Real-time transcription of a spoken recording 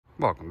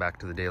Welcome back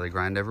to the Daily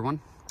Grind,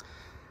 everyone.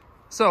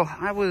 So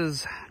I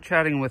was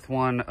chatting with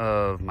one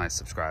of my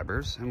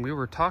subscribers, and we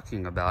were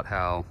talking about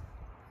how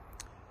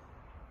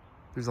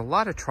there's a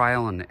lot of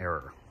trial and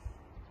error.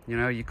 You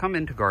know, you come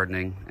into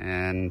gardening,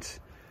 and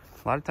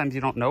a lot of times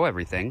you don't know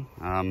everything,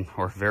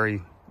 or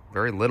very,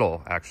 very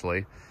little,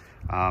 actually,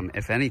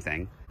 if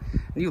anything.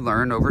 And you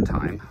learn over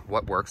time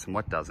what works and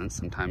what doesn't.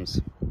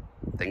 Sometimes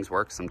things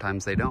work,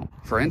 sometimes they don't.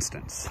 For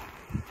instance,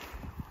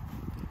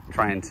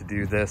 trying to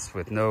do this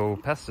with no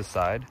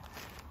pesticide,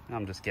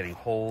 I'm just getting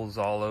holes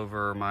all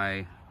over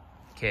my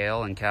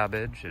kale and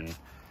cabbage, and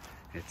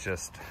it's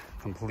just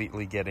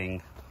completely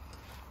getting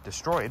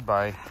destroyed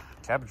by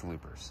cabbage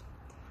loopers,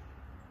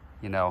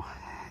 you know.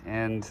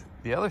 And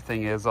the other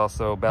thing is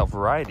also about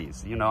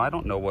varieties. You know, I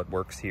don't know what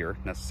works here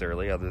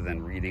necessarily, other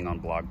than reading on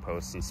blog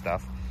posts and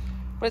stuff,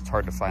 but it's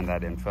hard to find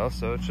that info.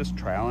 So it's just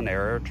trial and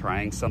error,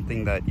 trying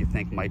something that you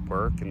think might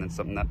work and then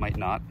something that might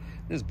not.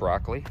 This is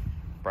broccoli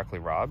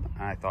Rob.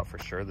 I thought for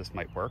sure this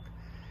might work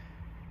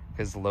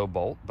because low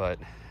bolt, but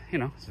you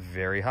know, it's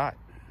very hot.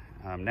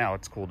 Now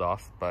it's cooled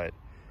off, but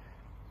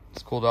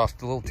it's cooled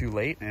off a little too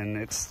late, and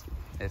it's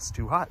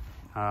too hot,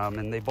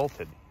 and they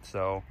bolted.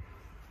 So,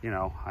 you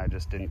know, I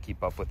just didn't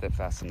keep up with it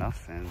fast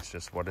enough, and it's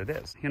just what it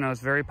is. You know, it's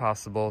very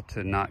possible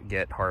to not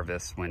get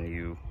harvest when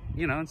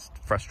you know, it's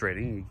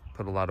frustrating. You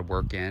put a lot of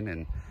work in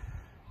and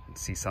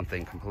see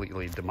something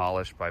completely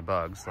demolished by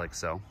bugs, like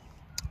so,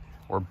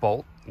 or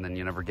bolt, and then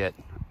you never get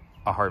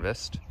a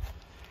harvest,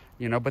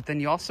 you know. But then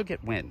you also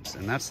get wins,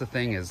 and that's the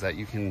thing, is that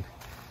you can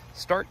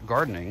start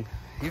gardening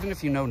even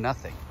if you know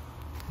nothing.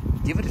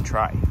 Give it a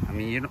try. I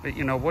mean,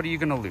 you know, what are you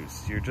going to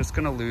lose? You're just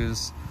going to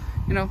lose,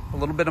 you know, a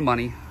little bit of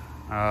money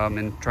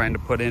and trying to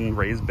put in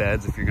raised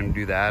beds if you're going to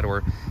do that,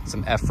 or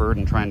some effort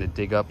and trying to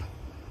dig up,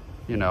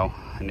 you know,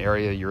 an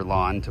area of your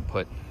lawn to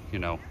put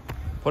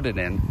it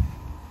in.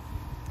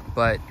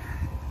 But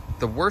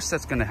the worst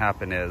that's going to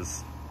happen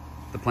is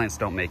the plants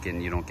don't make it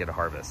and you don't get a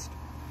harvest.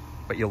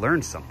 But you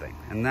learn something,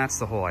 and that's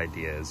the whole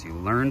idea, is you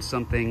learn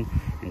something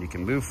and you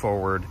can move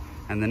forward,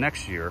 and the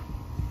next year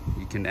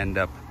you can end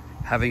up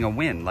having a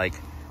win like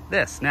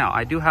this. Now,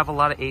 I do have a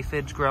lot of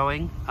aphids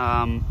growing,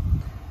 and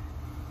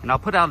I'll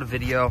put out a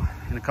video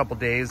in a couple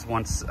days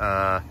once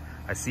I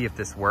see if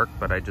this worked,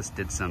 but I just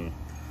did some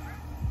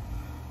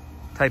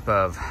type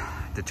of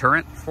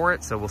deterrent for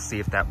it, so we'll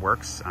see if that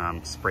works.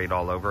 Sprayed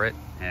all over it,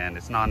 and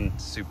it's not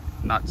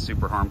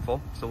super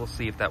harmful, so we'll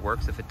see if that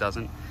works. If it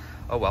doesn't,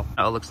 oh well.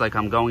 It looks like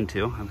I'm going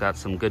to. I've got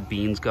some good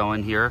beans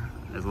going here,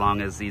 as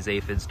long as these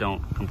aphids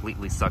don't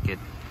completely suck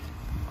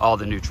all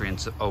the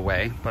nutrients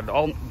away. But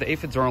all the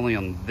aphids are only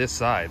on this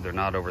side, they're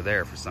not over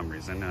there for some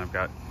reason, and I've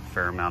got a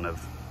fair amount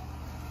of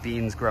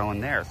beans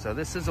growing there. So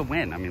this is a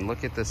win. I mean,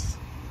 look at this.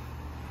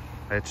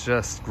 It's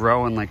just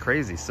growing like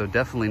crazy. So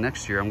definitely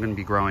next year I'm going to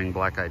be growing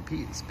black-eyed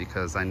peas,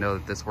 because I know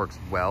that this works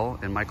well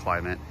in my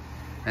climate,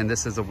 and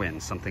this is a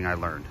win, something I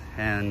learned.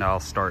 And I'll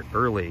start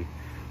early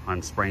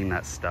on spraying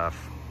that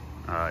stuff.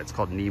 It's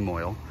called neem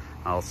oil.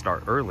 I'll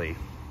start early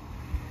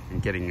in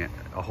getting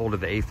a hold of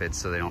the aphids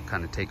so they don't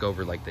kind of take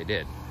over like they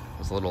did. I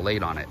was a little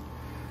late on it.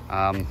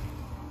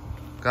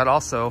 Got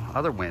also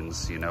other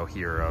wins, you know,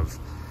 here I've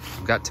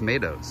got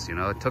tomatoes. You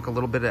know, it took a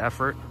little bit of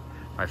effort.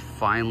 I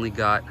finally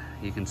got,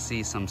 you can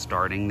see some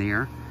starting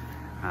there.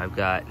 I've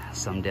got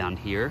some down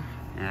here,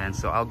 and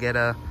so I'll get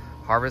a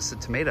harvest of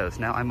tomatoes.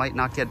 Now, I might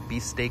not get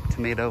beefsteak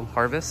tomato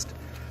harvest,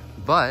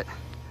 but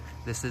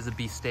this is a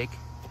beefsteak.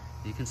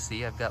 You can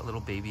see I've got little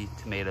baby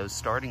tomatoes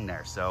starting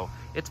there, so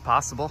it's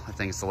possible. I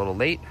think it's a little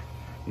late,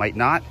 might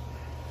not,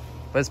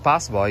 but it's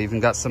possible. I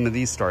even got some of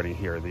these starting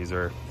here. These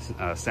are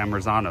San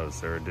Marzanos.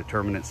 They're a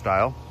determinate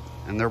style,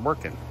 and they're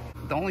working.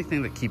 The only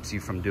thing that keeps you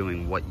from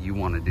doing what you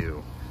want to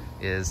do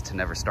is to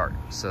never start.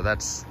 So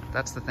that's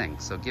the thing.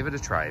 So give it a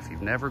try. If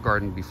you've never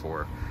gardened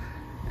before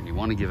and you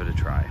want to give it a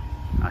try,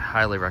 I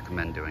highly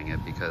recommend doing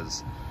it,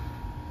 because,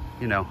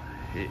 you know,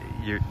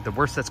 the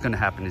worst that's going to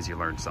happen is you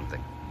learn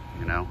something.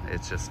 You know,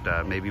 it's just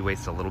maybe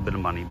waste a little bit of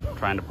money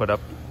trying to put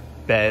up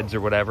beds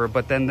or whatever,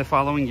 but then the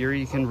following year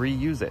you can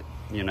reuse it,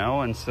 you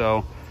know. And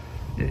so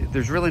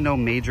there's really no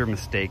major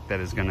mistake that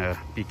is going to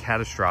be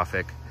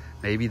catastrophic.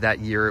 Maybe that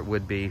year it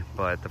would be,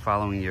 but the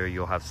following year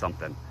you'll have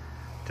something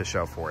to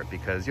show for it,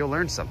 because you'll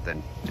learn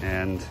something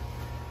and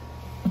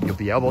you'll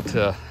be able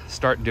to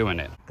start doing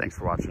it. Thanks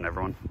for watching,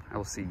 everyone. I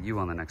will see you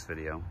on the next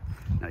video.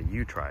 Now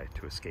you try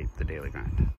to escape the daily grind.